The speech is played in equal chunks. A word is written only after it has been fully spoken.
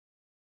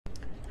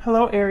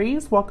Hello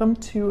Aries, welcome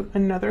to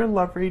another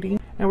love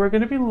reading, and we're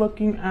going to be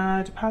looking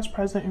at past,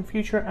 present, and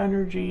future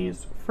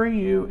energies for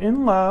you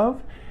in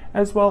love,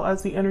 as well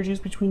as the energies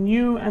between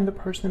you and the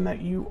person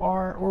that you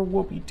are or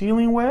will be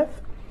dealing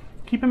with.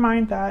 Keep in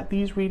mind that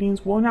these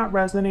readings will not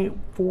resonate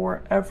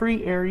for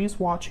every Aries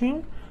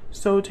watching,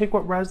 so take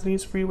what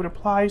resonates for you, what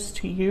applies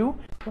to you.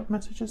 What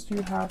messages do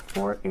you have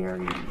for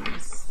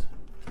Aries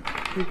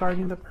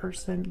regarding the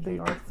person they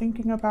are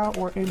thinking about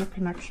or in a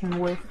connection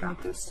with at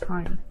this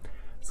time?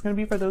 It's going to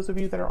be for those of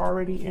you that are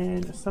already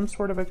in some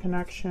sort of a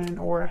connection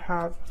or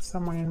have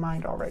someone in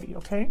mind already,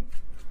 okay?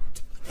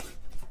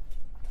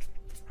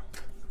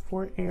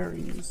 For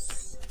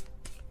Aries,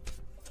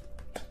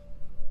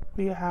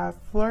 we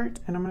have flirt,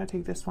 and I'm going to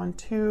take this one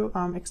too.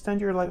 Extend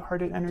your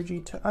lighthearted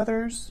energy to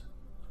others.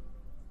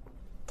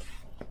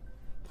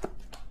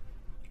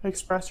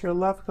 Express your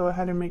love. Go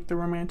ahead and make the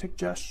romantic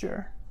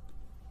gesture.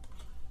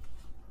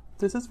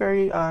 This is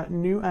very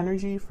new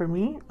energy for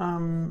me.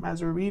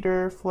 As a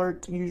reader,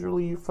 flirt,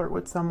 usually you flirt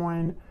with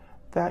someone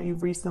that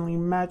you've recently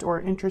met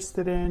or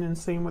interested in, and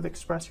same with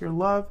express your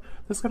love.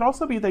 This could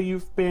also be that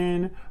you've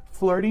been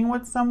flirting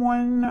with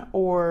someone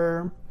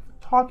or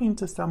talking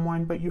to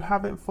someone, but you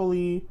haven't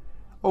fully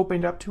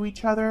opened up to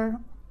each other.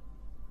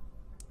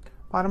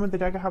 Bottom of the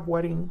deck, I have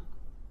wedding.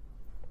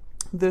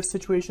 This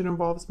situation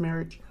involves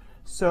marriage.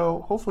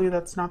 So hopefully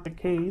that's not the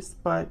case,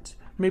 but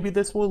maybe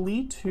this will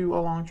lead to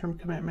a long-term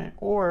commitment,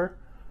 or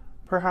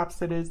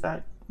perhaps it is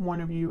that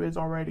one of you is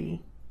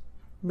already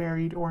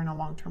married or in a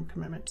long-term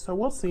commitment. So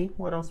we'll see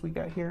what else we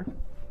get here.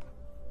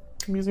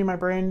 I'm using my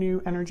brand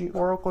new energy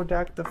oracle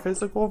deck, the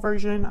physical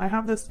version. I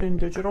have this in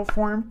digital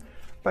form,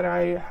 but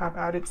I have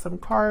added some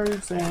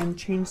cards and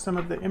changed some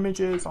of the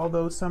images,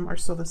 although some are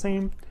still the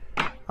same.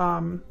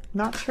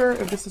 Not sure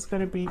if this is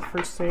going to be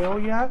for sale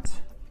yet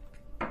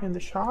in the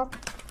shop,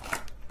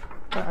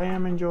 but I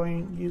am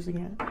enjoying using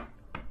it.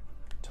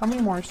 Tell me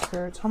more,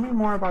 Spirit. Tell me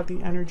more about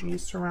the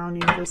energies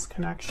surrounding this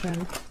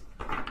connection.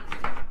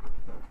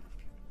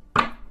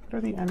 What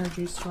are the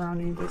energies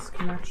surrounding this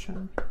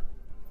connection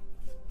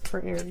for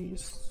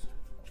Aries?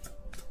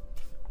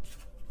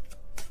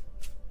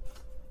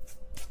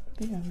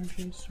 The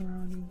energies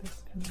surrounding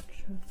this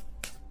connection.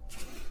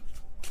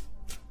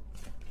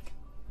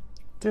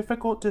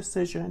 Difficult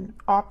decision.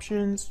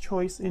 Options,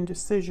 choice,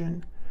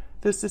 indecision.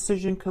 This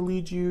decision could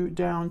lead you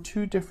down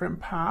two different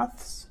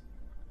paths.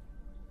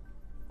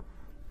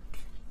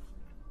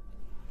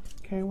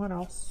 Okay, what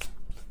else?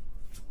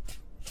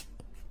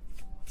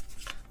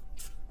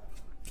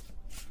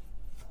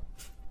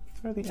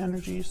 What are the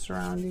energies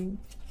surrounding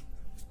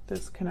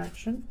this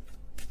connection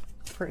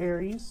for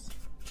Aries?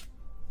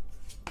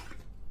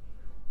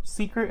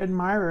 Secret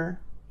admirer,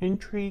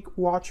 intrigue,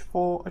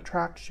 watchful,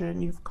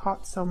 attraction. You've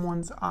caught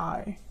someone's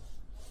eye.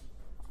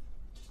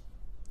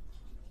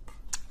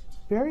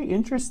 Very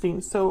interesting.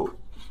 So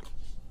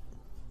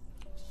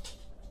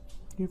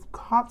you've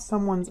caught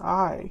someone's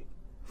eye.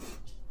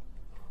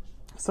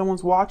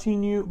 Someone's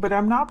watching you, but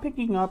I'm not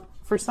picking up,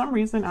 for some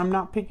reason, I'm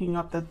not picking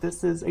up that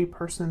this is a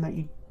person that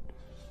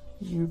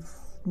you've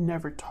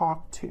never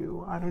talked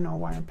to. I don't know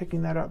why I'm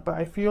picking that up, but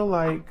I feel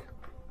like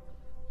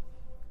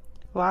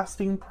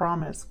lasting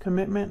promise,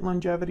 commitment,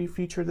 longevity,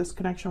 future. This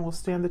connection will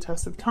stand the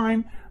test of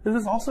time. This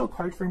is also a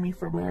card for me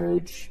for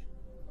marriage.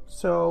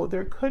 So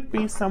there could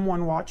be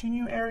someone watching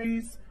you,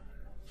 Aries,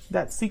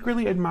 that's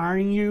secretly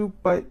admiring you,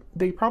 but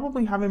they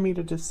probably haven't made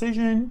a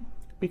decision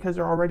because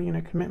they're already in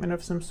a commitment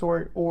of some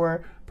sort,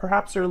 or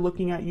perhaps they're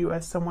looking at you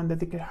as someone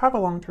that they could have a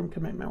long-term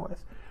commitment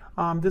with.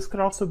 This could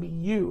also be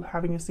you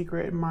having a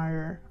secret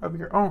admirer of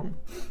your own.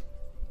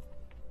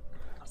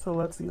 So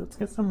let's see, let's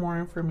get some more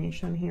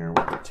information here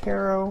with the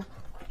tarot.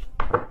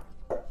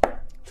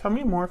 Tell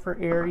me more for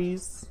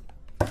Aries.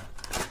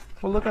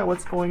 We'll look at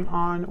what's going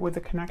on with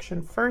the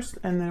connection first,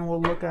 and then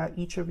we'll look at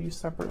each of you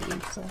separately.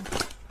 So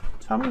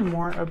tell me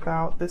more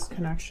about this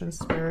connection,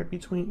 Spirit,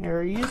 between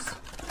Aries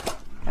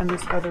and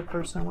this other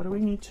person. What do we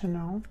need to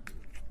know?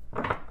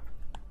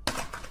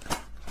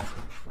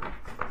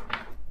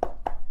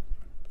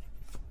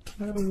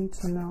 What do we need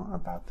to know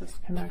about this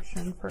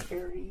connection for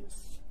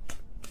Aries?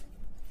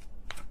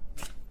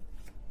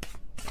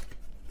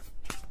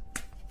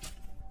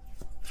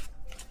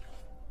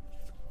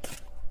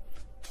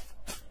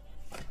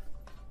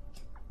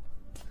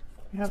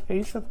 We have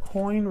Ace of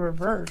Coin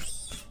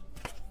reverse.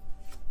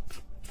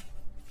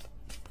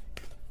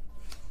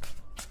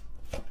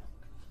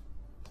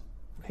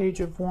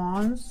 Page of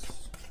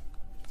Wands.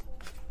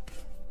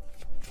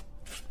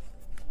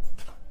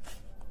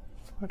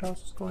 What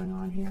else is going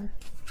on here?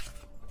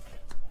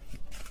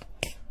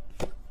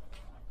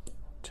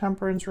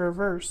 Temperance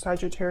reverse,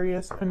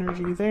 Sagittarius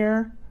energy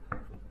there.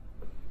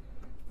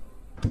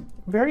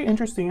 Very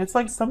interesting. It's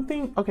like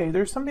something, okay,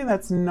 there's something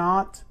that's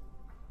not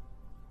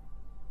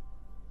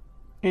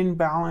in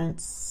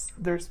balance.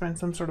 There's been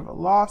some sort of a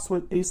loss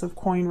with Ace of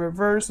Coin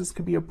reverse. This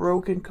could be a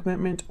broken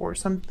commitment or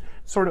some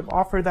sort of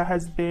offer that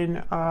has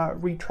been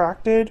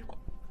retracted.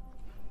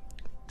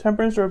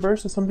 Temperance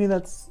reverse is something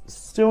that's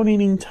still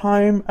needing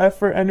time,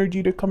 effort,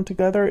 energy to come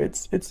together.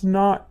 It's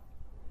not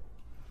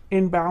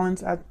in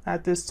balance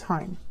at this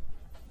time.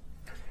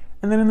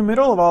 And then in the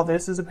middle of all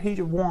this is a Page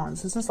of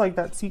Wands. This is like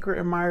that secret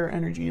admirer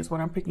energy is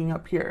what I'm picking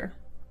up here.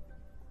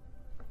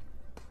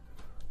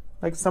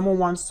 Like someone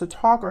wants to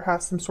talk or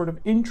has some sort of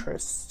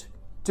interest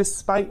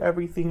despite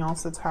everything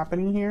else that's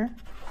happening here.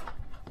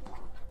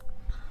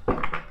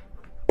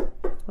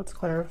 Let's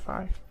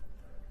clarify.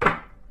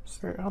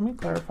 Spirit, help me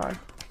clarify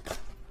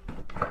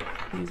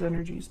these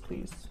energies,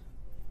 please,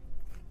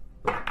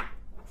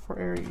 for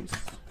Aries.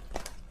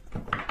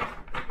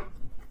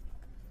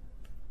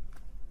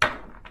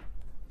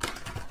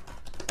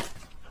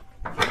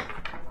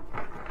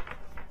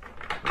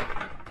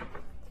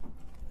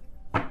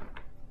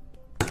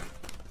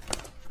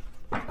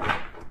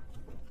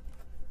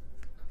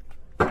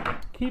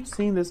 Keep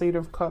seeing this Eight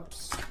of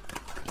Cups.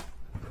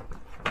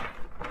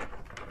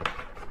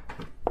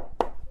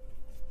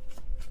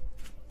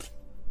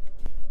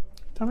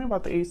 Tell me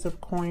about the Ace of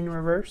Coin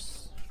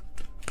reverse.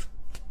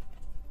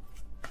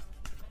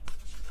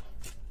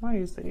 Why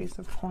is the Ace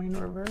of Coin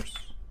reverse?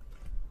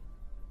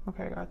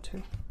 Okay, I got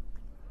two.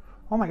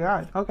 Oh my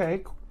God.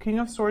 Okay, King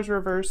of Swords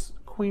reverse,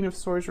 Queen of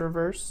Swords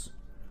reverse.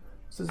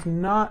 This is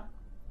not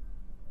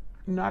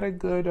a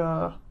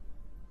good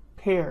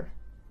pair.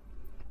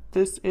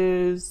 This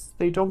is,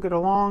 they don't get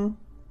along,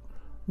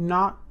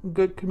 not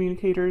good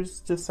communicators,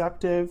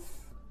 deceptive,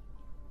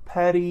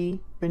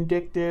 petty,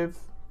 vindictive,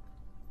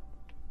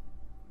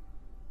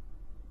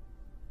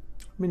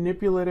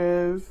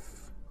 manipulative.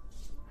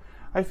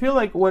 I feel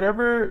like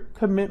whatever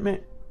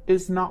commitment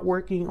is not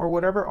working or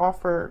whatever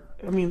offer,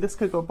 I mean, this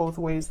could go both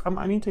ways.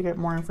 I need to get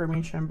more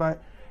information,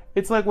 but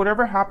it's like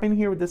whatever happened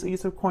here with this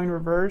Ace of Coin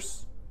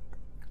reverse,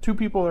 two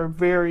people are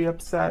very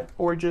upset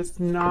or just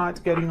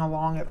not getting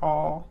along at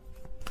all.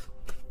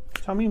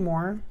 Tell me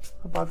more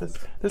about this.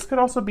 This could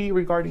also be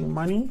regarding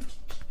money.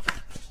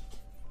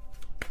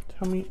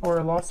 Tell me, or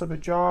a loss of a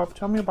job.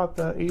 Tell me about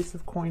the Ace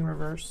of Coin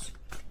reverse.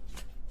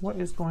 What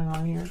is going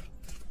on here?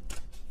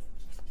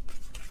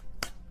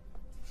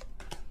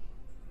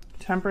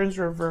 Temperance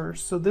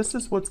reverse. So this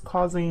is what's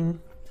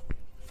causing,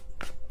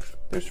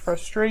 there's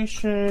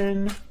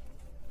frustration,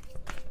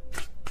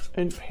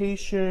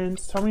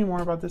 impatience. Tell me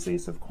more about this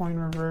Ace of Coin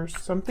reverse.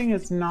 Something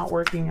is not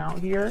working out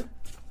here.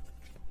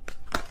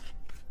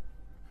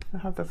 I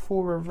have the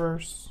Fool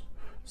reverse.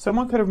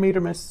 Someone could have made a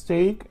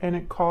mistake and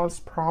it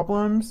caused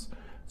problems.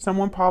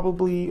 Someone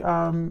probably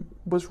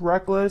was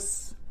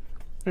reckless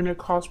and it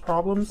caused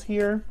problems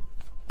here.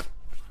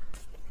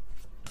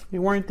 They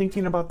weren't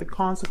thinking about the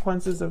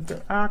consequences of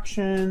their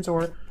actions,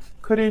 or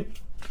couldn't,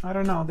 I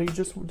don't know, they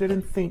just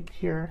didn't think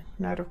here.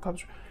 Knight of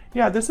Cups.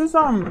 Yeah, this is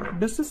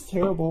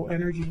terrible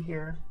energy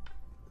here.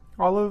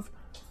 All of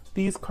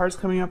these cards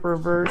coming up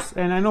reverse,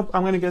 and I know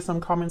I'm going to get some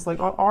comments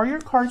like, are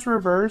your cards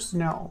reversed?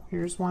 No.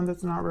 Here's one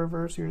that's not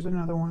reversed. Here's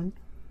another one.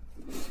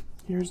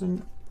 Here's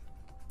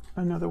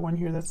another one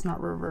here that's not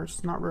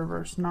reversed, not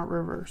reversed, not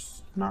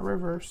reversed, not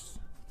reversed,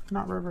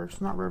 not reversed,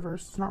 not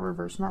reversed, not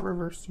reversed, not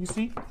reversed. You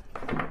see?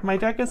 My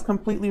deck is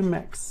completely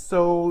mixed.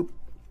 So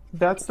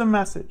that's the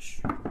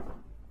message.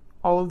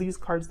 All of these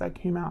cards that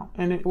came out.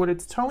 And what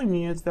it's telling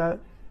me is that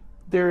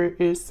there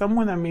is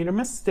someone that made a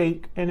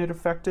mistake and it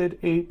affected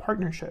a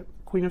partnership.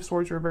 Queen of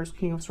Swords reverse,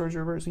 King of Swords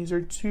reverse. These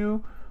are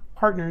two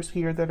partners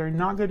here that are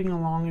not getting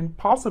along and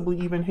possibly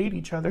even hate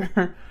each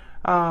other.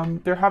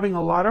 They're having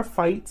a lot of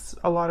fights,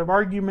 a lot of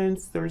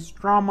arguments. There's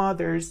drama,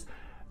 there's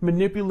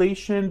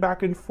manipulation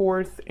back and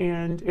forth,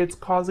 and it's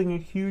causing a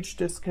huge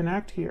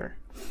disconnect here.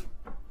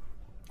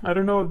 I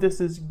don't know if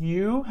this is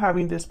you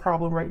having this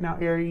problem right now,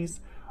 Aries,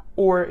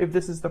 or if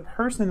this is the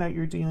person that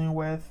you're dealing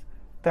with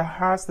that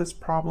has this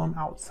problem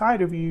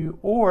outside of you,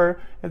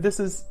 or if this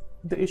is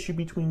the issue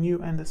between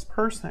you and this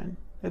person.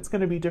 It's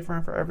going to be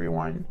different for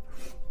everyone.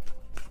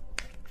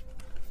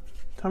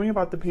 Tell me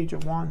about the Page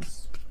of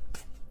Wands.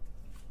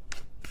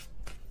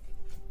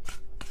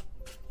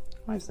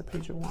 Why is the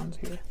Page of Wands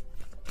here?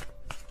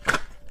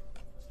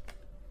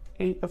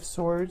 Eight of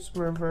Swords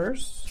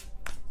reverse.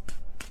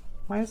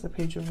 Why is the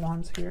Page of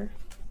Wands here?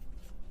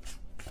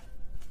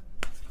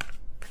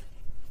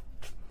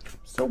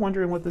 Still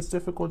wondering what this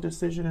difficult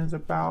decision is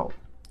about.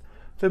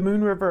 The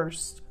Moon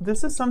reversed.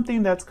 This is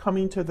something that's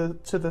coming to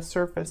the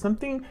surface.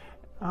 Something,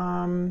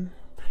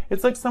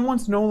 it's like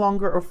someone's no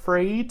longer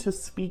afraid to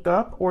speak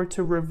up or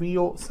to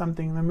reveal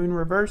something. The Moon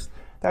reversed.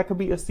 That could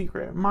be a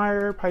secret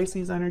admirer,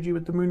 Pisces energy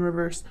with the Moon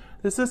reverse.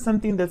 This is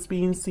something that's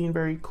being seen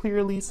very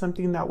clearly,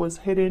 something that was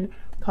hidden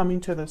coming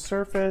to the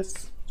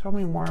surface. Tell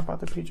me more about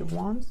the Page of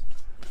Wands.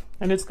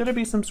 And it's going to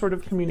be some sort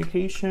of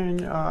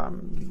communication,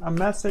 a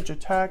message, a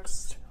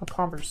text, a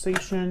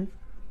conversation.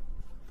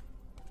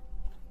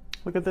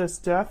 Look at this,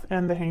 Death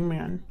and the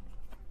Hangman.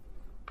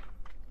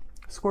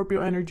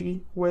 Scorpio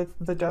energy with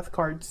the Death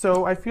card.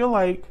 So I feel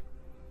like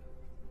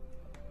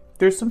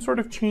there's some sort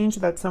of change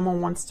that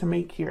someone wants to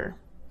make here.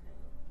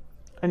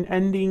 An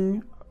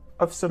ending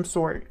of some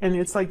sort. And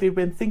it's like they've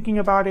been thinking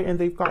about it and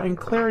they've gotten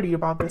clarity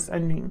about this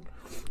ending.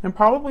 And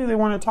probably they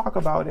want to talk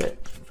about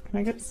it. Can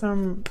I get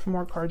some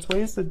more cards? Why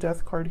is the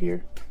Death card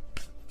here?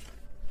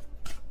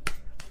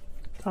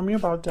 Tell me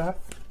about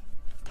Death.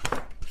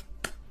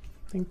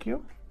 Thank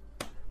you.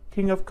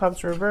 King of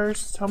Cups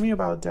reverse. Tell me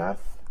about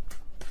death.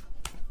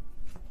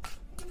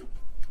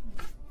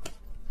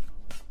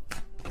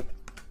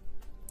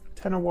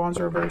 Ten of Wands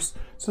reverse.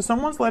 So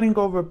someone's letting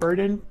go of a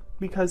burden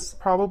because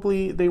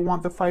probably they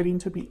want the fighting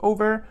to be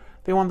over.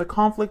 They want the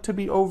conflict to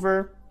be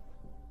over.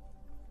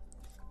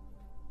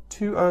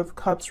 Two of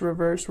Cups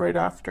reverse right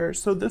after.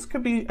 So this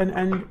could be an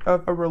end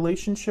of a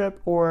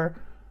relationship or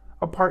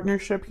a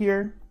partnership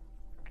here.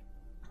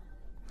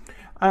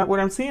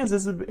 What I'm seeing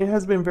is it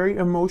has been very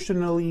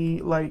emotionally,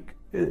 like,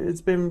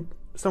 it's been,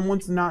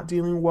 someone's not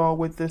dealing well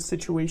with this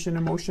situation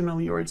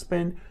emotionally, or it's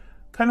been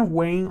kind of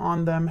weighing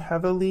on them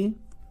heavily.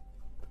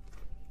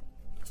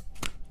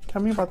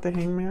 Tell me about the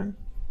Hangman.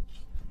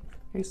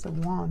 Ace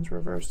of Wands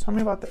reverse. Tell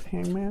me about the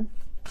Hangman.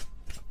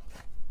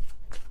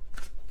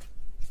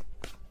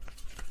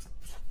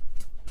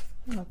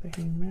 About the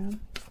Hangman.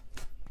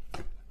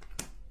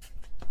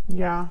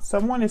 Yeah,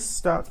 someone is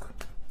stuck.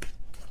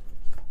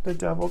 The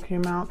Devil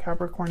came out,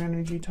 Capricorn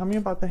energy. Tell me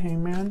about the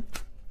Hangman.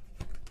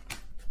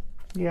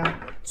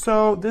 Yeah,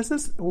 so this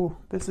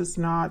is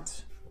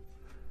not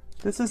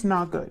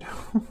good.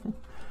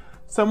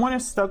 Someone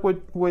is stuck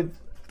with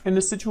in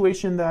a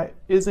situation that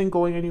isn't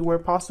going anywhere,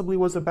 possibly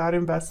was a bad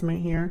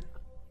investment here.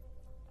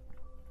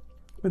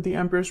 With the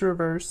Empress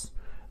reverse,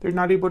 they're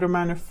not able to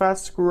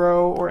manifest,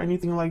 grow, or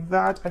anything like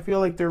that. I feel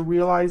like they're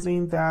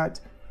realizing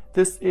that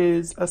this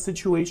is a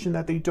situation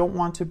that they don't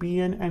want to be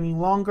in any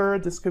longer.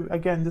 This could,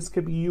 again, this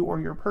could be you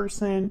or your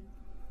person.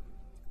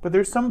 But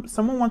there's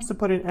someone wants to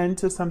put an end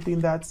to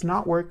something that's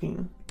not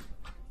working.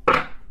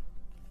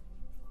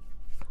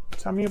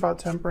 Tell me about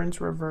Temperance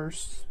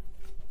reverse.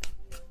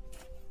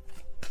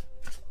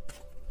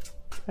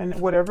 And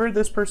whatever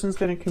this person's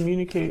going to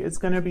communicate, it's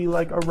going to be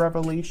like a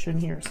revelation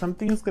here.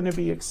 Something's going to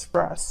be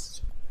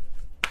expressed.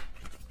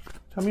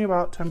 Tell me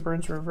about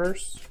Temperance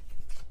reverse.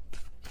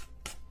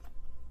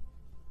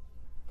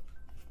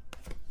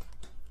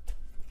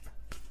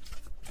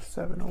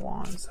 Seven of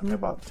Wands. Tell me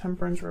about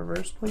Temperance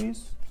reverse,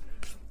 please.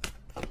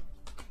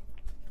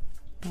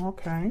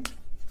 Okay.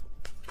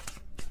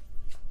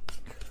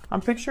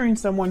 I'm picturing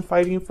someone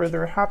fighting for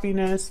their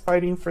happiness,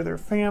 fighting for their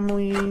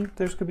family.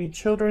 There could be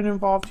children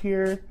involved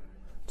here.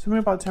 Tell me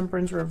about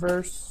Temperance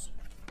reverse.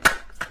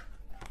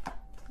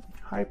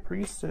 High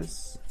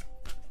Priestess.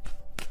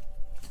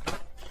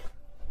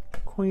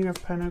 Queen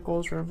of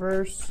Pentacles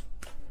reverse.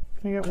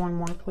 Can I get one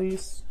more,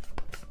 please?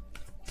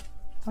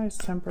 Why is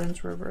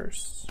Temperance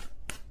reverse?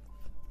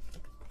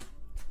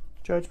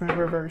 Judgment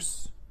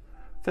reverse.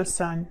 The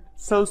Sun.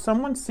 So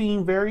someone's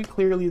seeing very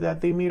clearly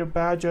that they made a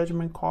bad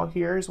judgment call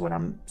here is what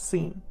I'm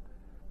seeing.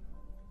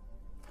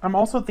 I'm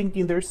also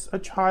thinking there's a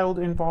child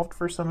involved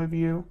for some of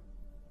you.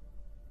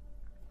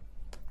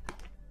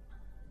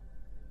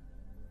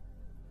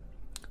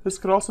 This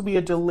could also be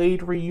a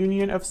delayed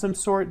reunion of some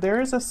sort.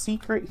 There is a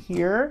secret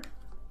here.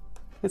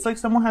 It's like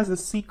someone has a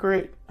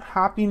secret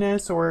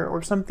happiness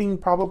or something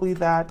probably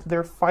that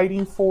they're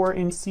fighting for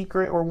in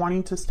secret or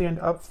wanting to stand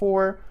up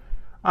for.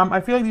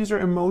 I feel like these are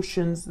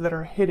emotions that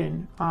are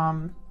hidden.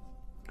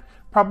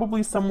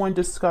 Probably someone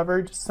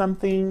discovered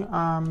something,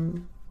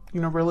 you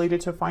know,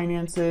 related to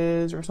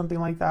finances or something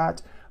like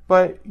that.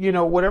 But, you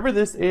know, whatever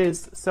this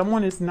is,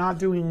 someone is not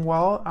doing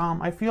well.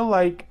 I feel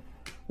like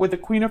with the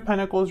Queen of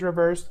Pentacles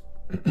reversed,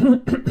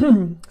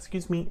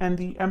 excuse me, and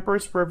the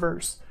Empress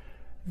reverse,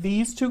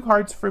 these two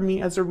cards for me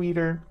as a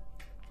reader,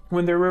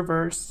 when they're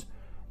reversed,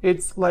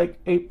 it's like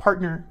a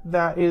partner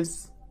that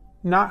is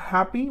not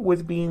happy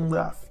with being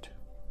left.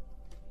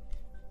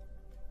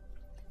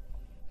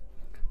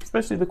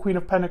 Especially the Queen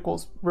of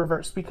Pentacles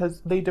reversed,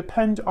 because they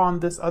depend on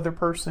this other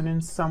person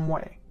in some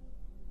way.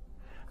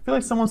 I feel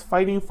like someone's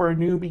fighting for a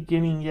new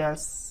beginning,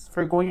 yes,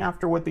 for going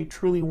after what they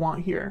truly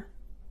want here.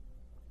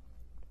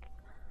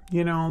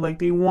 You know, like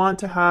they want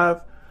to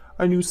have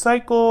a new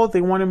cycle.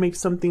 They want to make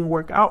something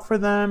work out for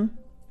them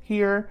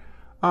here.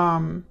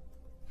 Something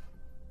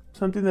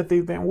that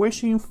they've been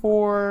wishing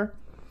for.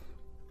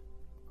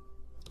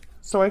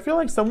 So I feel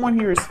like someone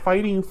here is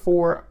fighting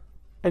for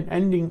an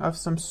ending of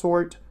some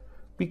sort,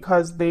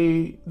 because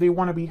they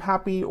want to be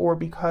happy, or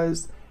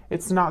because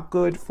it's not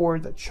good for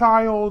the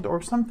child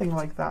or something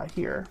like that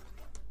here.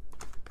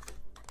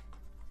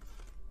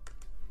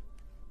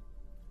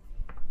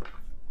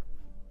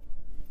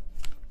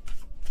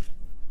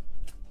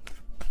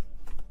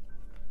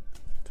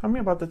 Tell me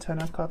about the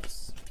Ten of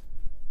Cups.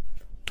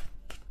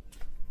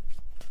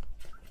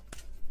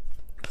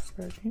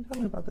 Spirit, can you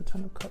tell me about the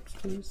Ten of Cups,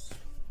 please?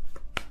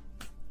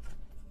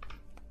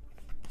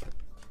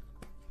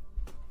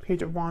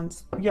 Page of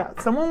Wands. Yeah,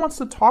 someone wants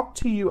to talk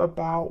to you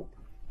about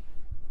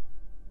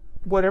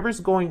whatever's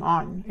going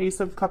on. Ace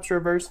of Cups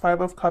reverse,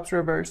 Five of Cups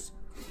reverse.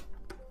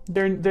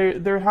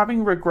 They're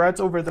having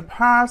regrets over the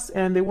past,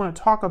 and they want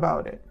to talk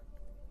about it.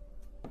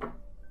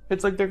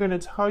 It's like they're going to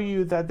tell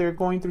you that they're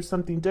going through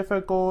something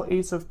difficult.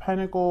 Ace of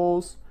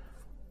Pentacles,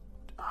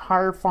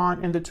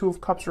 Hierophant, and the Two of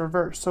Cups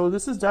reverse. So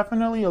this is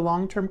definitely a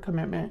long-term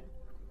commitment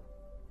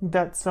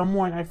that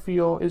someone, I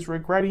feel, is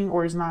regretting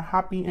or is not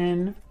happy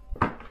in.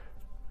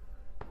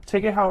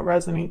 Take it how it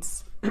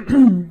resonates.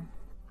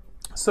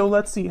 So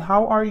let's see,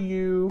 how are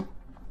you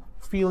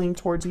feeling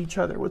towards each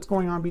other? What's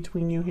going on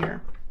between you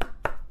here?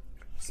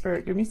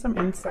 Spirit, give me some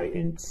insight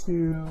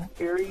into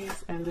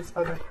Aries and this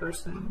other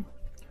person.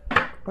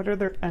 What are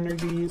their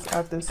energies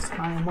at this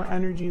time? What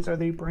energies are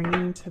they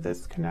bringing to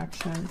this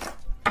connection?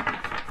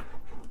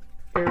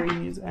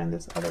 Aries and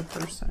this other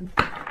person.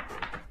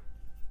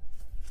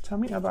 Tell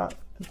me about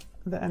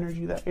the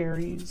energy that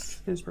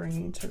Aries is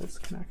bringing to this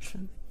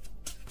connection.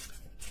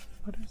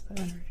 What is the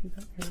energy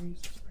that Aries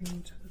is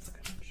bringing to this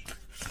connection?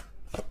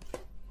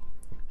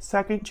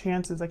 Second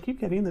chances. I keep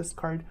getting this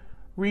card.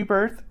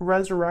 Rebirth,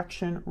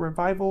 resurrection,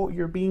 revival.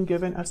 You're being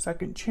given a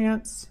second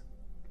chance.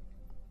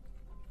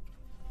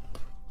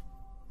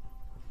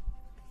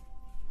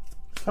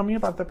 Tell me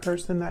about the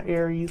person that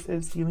Aries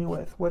is dealing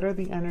with. What are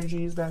the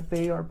energies that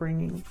they are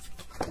bringing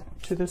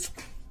to this?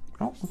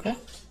 Oh, okay.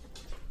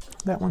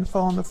 That one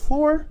fell on the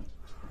floor.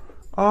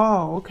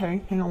 Oh,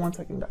 okay. Hang on one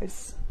second,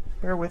 guys.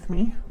 Bear with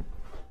me.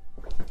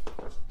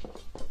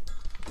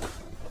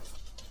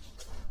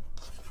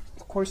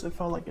 Of course, it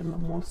felt like in the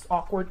most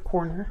awkward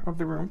corner of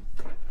the room.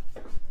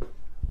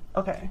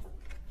 Okay.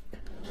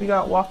 We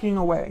got walking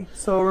away.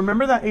 So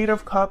remember that Eight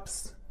of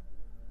Cups?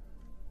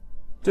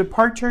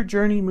 Departure,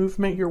 journey,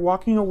 movement. You're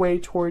walking away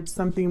towards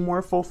something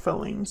more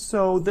fulfilling.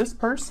 So this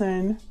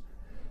person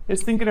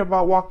is thinking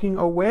about walking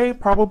away,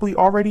 probably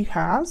already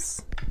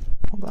has.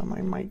 Hold on,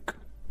 my mic.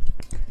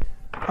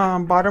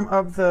 Bottom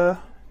of the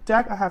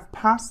deck, I have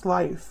past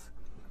life,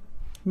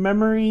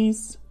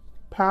 memories,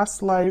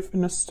 past life,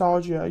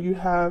 nostalgia. You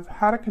have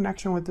had a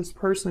connection with this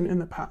person in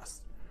the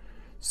past.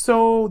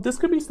 So this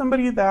could be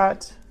somebody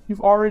that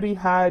you've already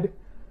had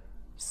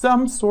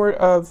some sort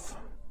of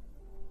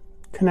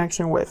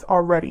connection with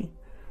already,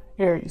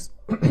 Aries.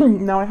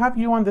 Now I have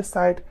you on this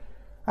side,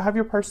 I have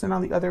your person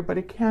on the other, but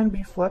it can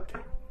be flipped.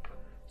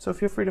 So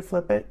feel free to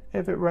flip it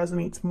if it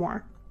resonates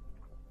more.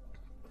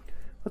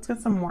 Let's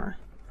get some more.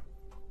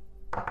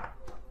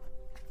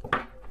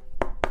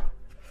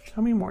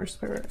 Tell me more,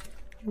 Spirit.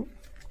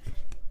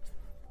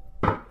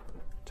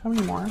 Tell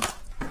me more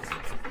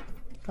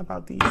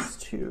about these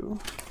two.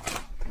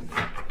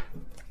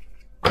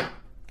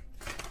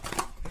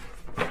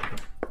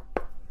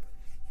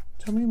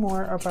 Tell me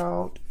more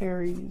about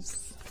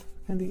Aries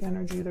and the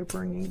energy they're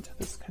bringing to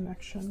this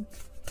connection.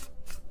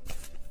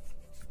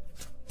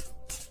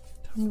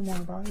 Tell me more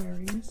about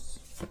Aries.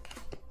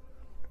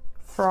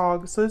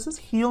 Frog. So this is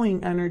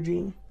healing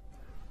energy.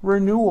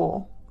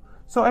 Renewal.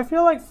 So I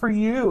feel like for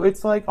you,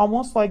 it's like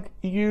almost like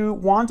you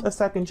want a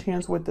second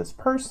chance with this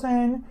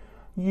person.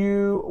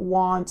 You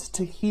want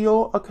to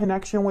heal a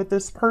connection with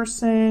this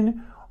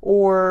person,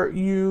 or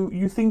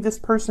you think this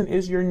person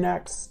is your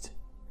next,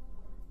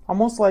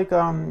 almost like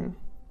a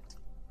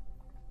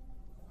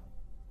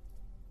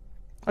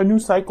new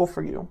cycle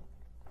for you.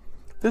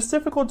 This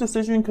difficult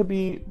decision could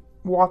be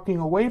walking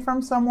away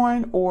from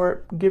someone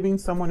or giving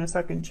someone a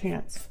second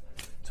chance.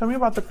 Tell me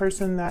about the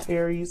person that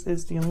Aries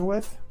is dealing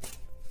with.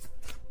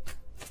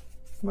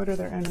 What are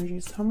their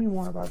energies? Tell me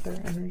more about their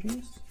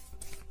energies.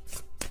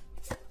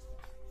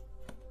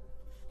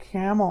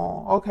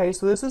 Camel. Okay,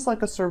 so this is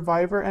like a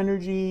survivor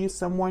energy,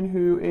 someone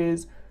who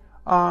is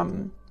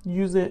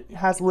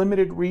has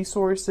limited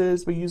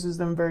resources but uses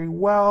them very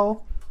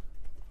well.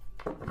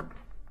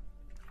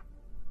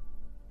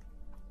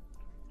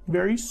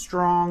 Very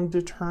strong,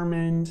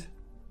 determined.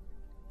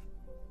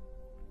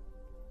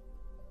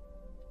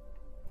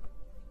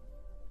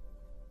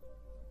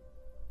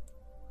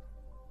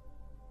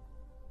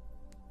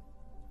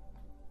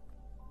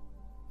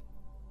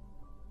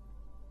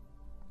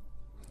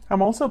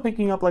 I'm also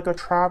picking up like a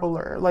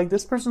traveler. Like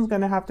this person's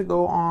going to have to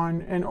go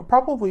on, and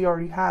probably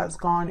already has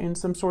gone in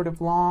some sort of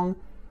long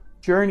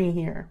journey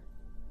here.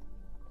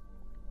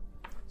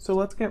 So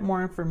let's get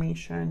more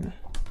information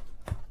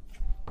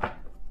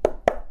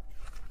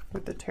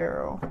with the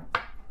tarot.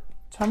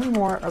 Tell me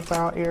more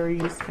about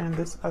Aries and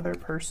this other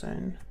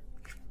person.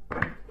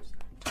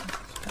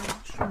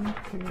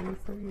 Period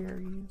for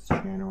Aries,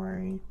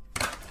 January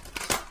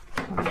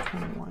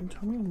 2021.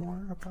 Tell me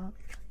more about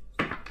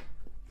Aries.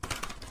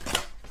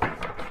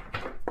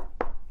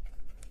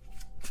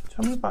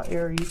 Tell me about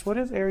Aries. What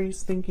is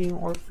Aries thinking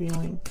or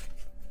feeling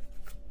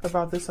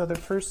about this other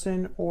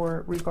person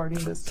or regarding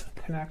this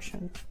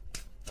connection?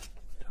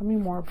 Tell me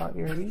more about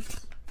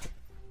Aries.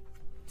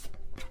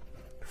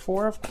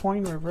 Four of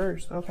Coin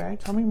reversed. Okay,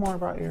 tell me more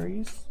about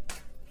Aries.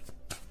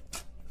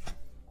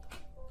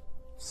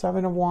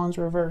 Seven of Wands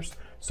reversed.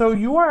 So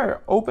you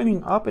are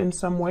opening up in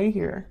some way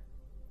here.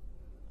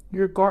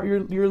 You're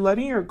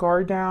letting your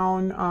guard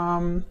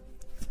down.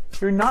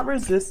 You're not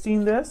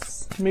resisting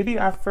this. Maybe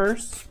at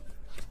first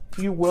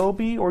you will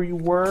be, or you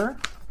were.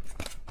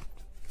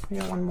 I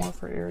got one more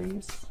for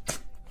Aries.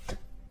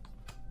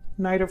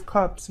 Knight of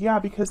Cups. Yeah,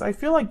 because I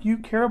feel like you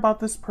care about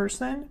this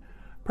person.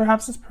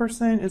 Perhaps this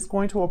person is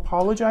going to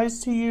apologize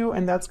to you,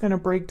 and that's going to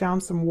break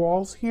down some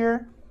walls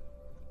here,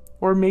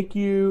 or make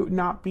you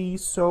not be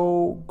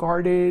so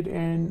guarded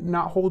and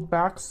not hold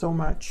back so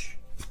much.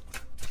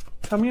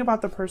 Tell me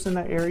about the person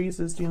that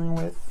Aries is dealing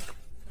with.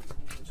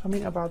 Tell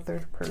me about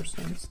their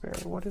person,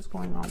 Spirit. What is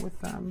going on with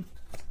them?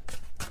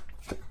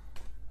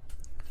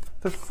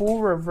 The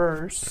Fool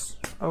reverse.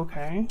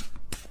 Okay.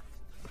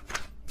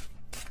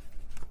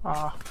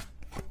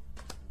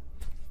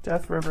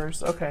 Death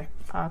reverse. Okay.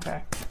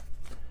 Okay.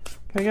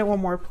 Can I get one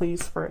more,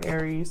 please, for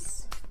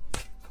Aries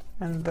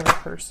and their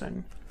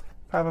person?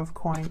 5 of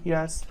coin.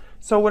 Yes.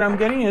 So what I'm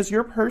getting is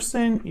your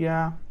person,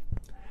 yeah.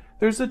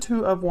 There's the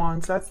 2 of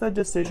wands. That's the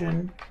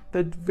decision.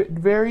 The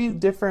very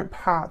different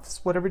paths,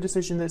 whatever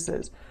decision this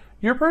is.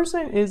 Your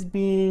person is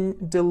being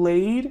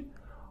delayed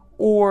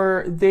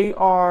or they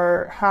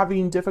are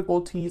having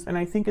difficulties, and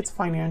I think it's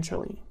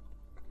financially.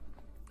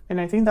 And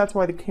I think that's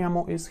why the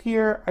camel is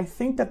here. I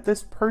think that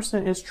this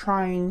person is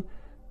trying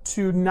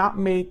to not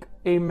make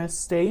a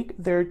mistake.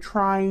 They're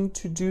trying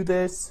to do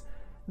this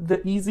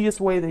the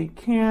easiest way they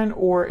can,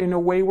 or in a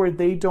way where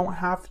they don't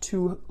have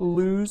to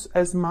lose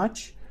as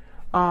much.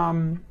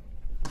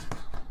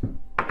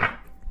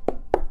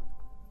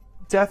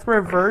 Death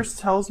reverse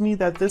tells me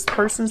that this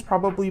person's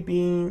probably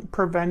being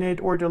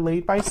prevented or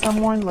delayed by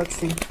someone. Let's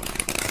see.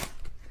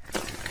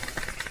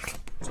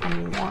 Tell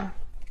me more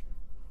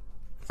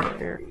for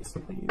Aries,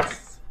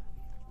 please.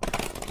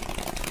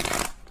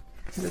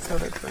 This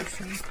other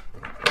person.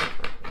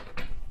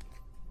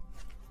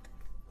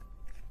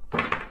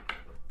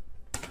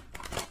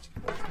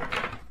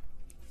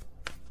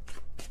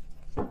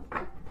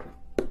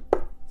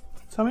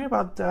 Tell me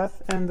about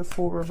death and the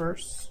Fool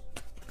reverse.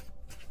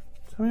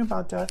 Tell me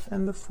about death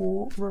and the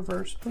Fool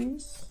reverse,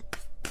 please.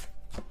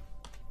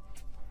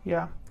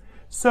 Yeah.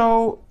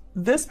 So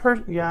this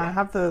person, yeah, I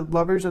have the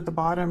Lovers at the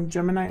bottom,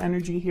 Gemini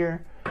energy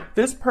here.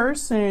 This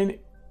person,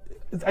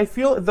 I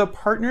feel the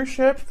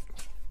partnership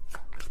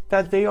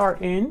that they are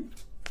in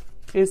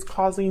is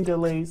causing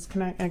delays.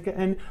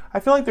 And I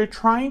feel like they're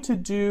trying to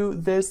do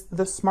this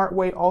the smart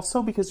way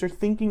also, because they're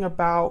thinking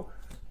about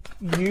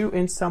you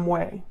in some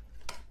way.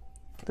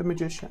 The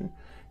Magician.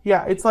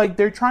 Yeah, it's like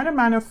they're trying to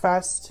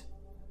manifest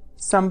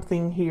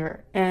something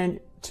here, and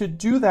to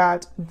do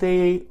that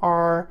they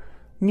are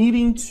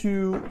needing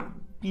to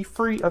be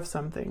free of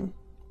something.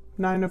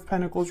 9 of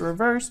Pentacles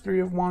reverse, 3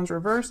 of Wands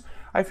reverse.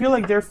 I feel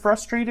like they're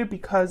frustrated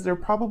because they're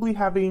probably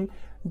having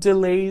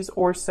delays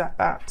or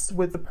setbacks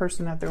with the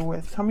person that they're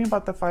with. Tell me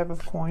about the 5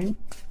 of coin.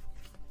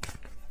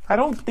 I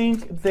don't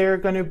think they're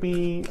going to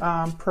be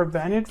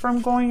prevented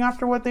from going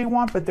after what they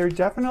want, but they're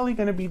definitely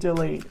going to be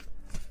delayed.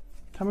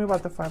 Tell me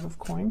about the 5 of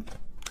coin.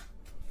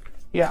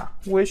 Yeah,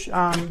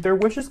 their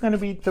wish is going to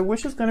be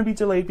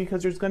delayed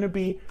because there's going to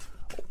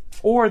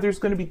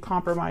be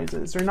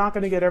compromises. They're not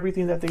going to get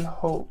everything that they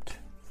hoped.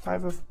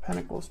 5 of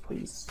Pentacles,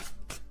 please.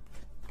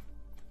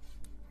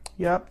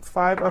 Yep,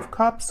 5 of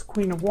Cups,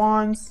 Queen of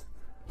Wands.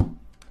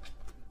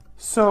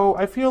 So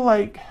I feel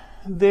like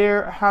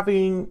they're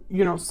having,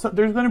 there's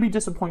going to be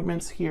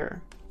disappointments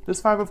here.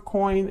 This 5 of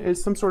coin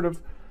is some sort of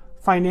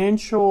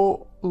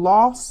financial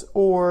loss,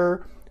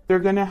 or they're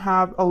going to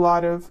have a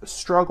lot of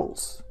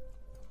struggles.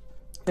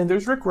 And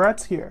there's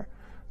regrets here.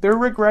 They're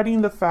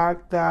regretting the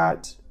fact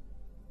that,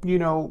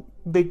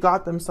 they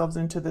got themselves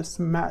into this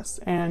mess.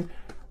 And,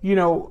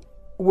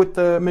 with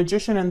the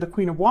Magician and the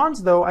Queen of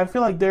Wands, though, I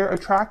feel like they're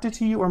attracted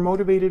to you or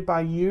motivated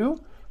by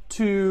you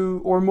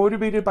or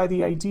motivated by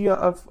the idea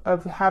of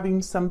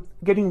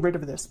getting rid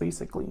of this,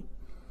 basically.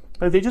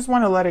 Like they just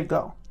want to let it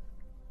go.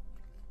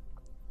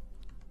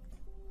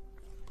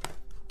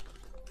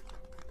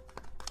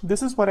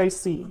 This is what I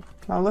see.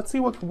 Now let's see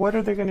what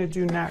are they going to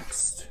do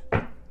next.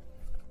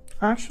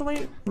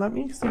 Actually, let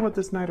me see what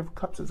this Knight of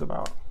Cups is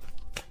about.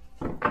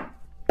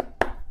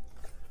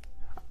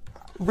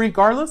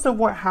 Regardless of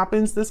what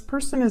happens, this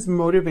person is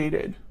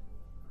motivated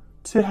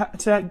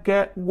to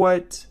get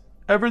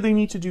whatever they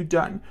need to do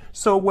done.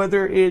 So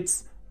whether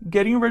it's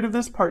getting rid of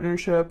this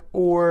partnership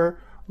or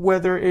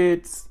whether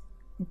it's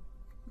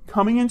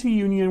coming into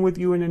union with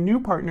you in a new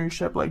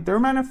partnership, like they're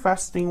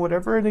manifesting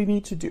whatever they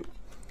need to do.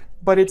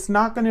 But it's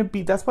not going to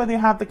be, that's why they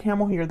have the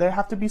camel here. They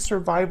have to be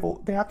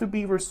survival. They have to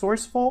be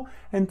resourceful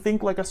and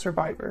think like a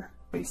survivor,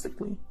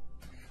 basically.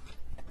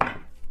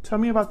 Tell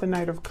me about the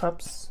Knight of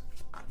Cups.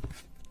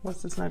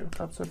 What's this Knight of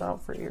Cups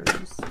about for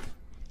Aries?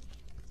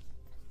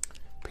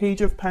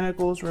 Page of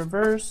Pentacles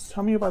reverse.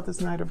 Tell me about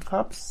this Knight of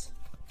Cups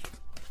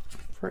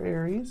for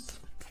Aries.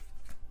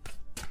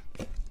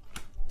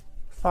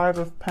 5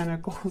 of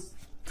Pentacles.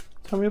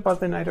 Tell me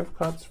about the Knight of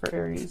Cups for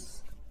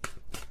Aries.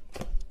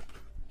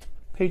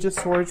 Page of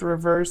Swords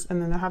reverse,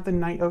 and then I have the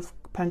Knight of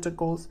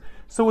Pentacles.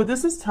 So what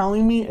this is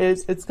telling me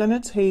is it's going to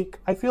take,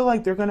 I feel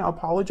like they're going to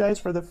apologize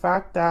for the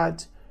fact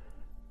that,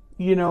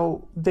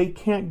 they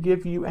can't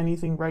give you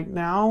anything right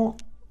now.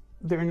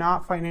 They're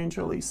not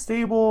financially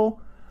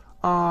stable.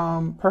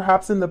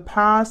 Perhaps in the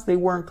past, they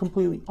weren't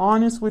completely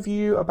honest with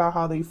you about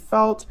how they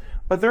felt,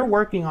 but they're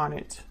working on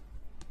it.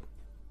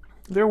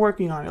 They're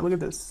working on it. Look at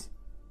this.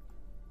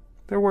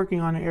 They're working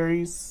on it,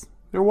 Aries.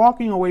 They're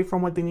walking away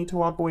from what they need to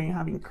walk away and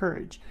having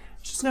courage.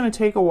 It's just going to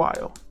take a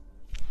while.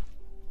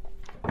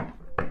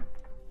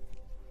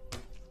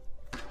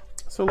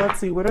 So let's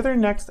see. What are their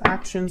next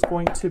actions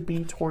going to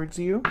be towards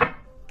you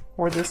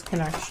or this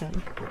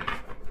connection?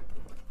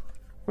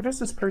 What is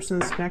this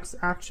person's next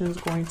actions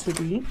going to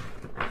be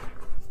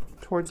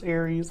towards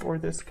Aries or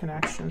this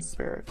connection,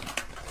 Spirit?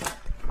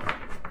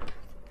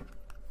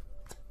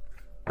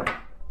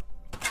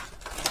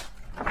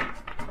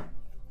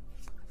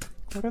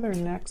 What are their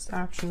next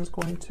actions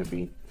going to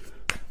be?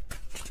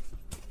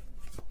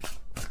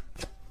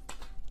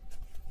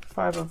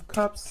 Five of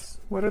Cups.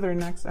 What are their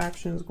next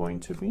actions going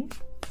to be?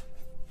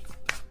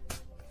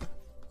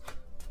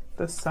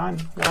 The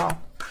Sun. Wow.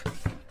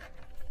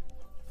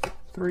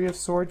 Three of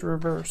Swords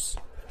reverse.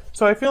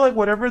 So I feel like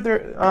whatever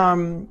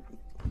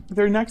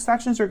their next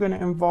actions are going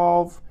to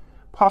involve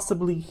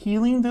possibly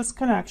healing this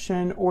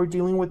connection or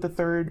dealing with the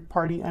third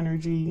party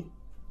energy,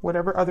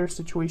 whatever other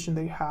situation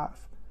they have.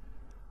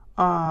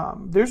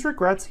 There's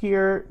regrets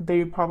here.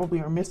 They probably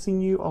are missing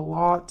you a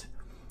lot,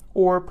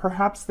 or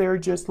perhaps they're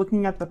just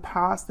looking at the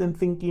past and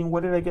thinking,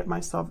 what did I get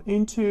myself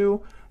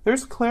into?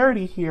 There's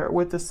clarity here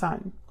with the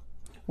Sun.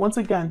 Once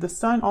again, the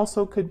Sun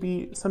also could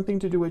be something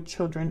to do with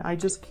children. I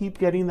just keep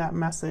getting that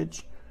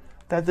message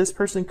that this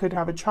person could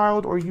have a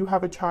child, or you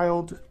have a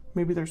child.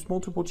 Maybe there's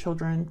multiple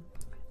children.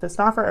 That's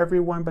not for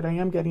everyone, but I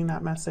am getting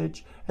that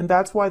message. And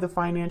that's why the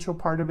financial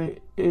part of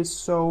it is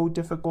so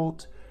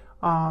difficult.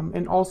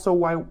 And also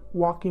why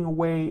walking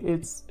away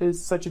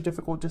is such a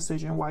difficult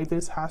decision, why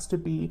this has to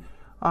be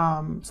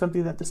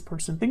something that this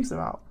person thinks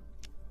about.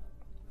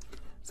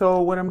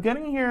 So what I'm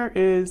getting here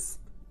is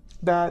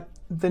that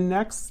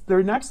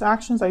their next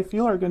actions, I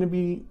feel, are going to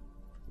be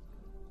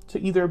to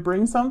either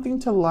bring something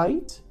to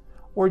light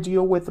or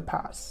deal with the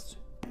past.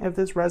 If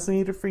this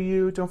resonated for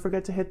you, don't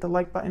forget to hit the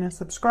like button and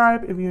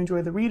subscribe if you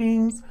enjoy the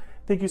readings.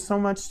 Thank you so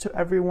much to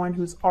everyone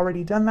who's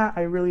already done that.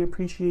 I really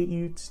appreciate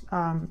you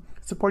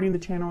supporting the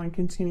channel and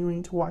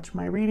continuing to watch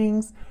my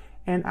readings.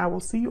 And I will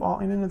see you all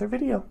in another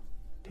video.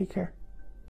 Take care.